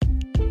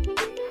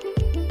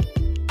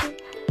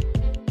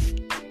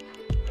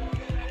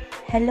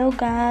Hello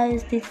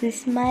guys, this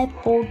is my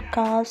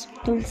podcast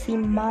Tulsi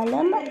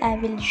Malam. I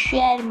will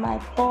share my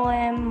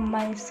poem,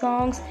 my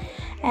songs,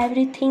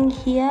 everything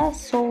here.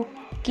 So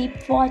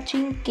keep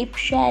watching, keep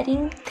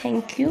sharing.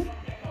 Thank you.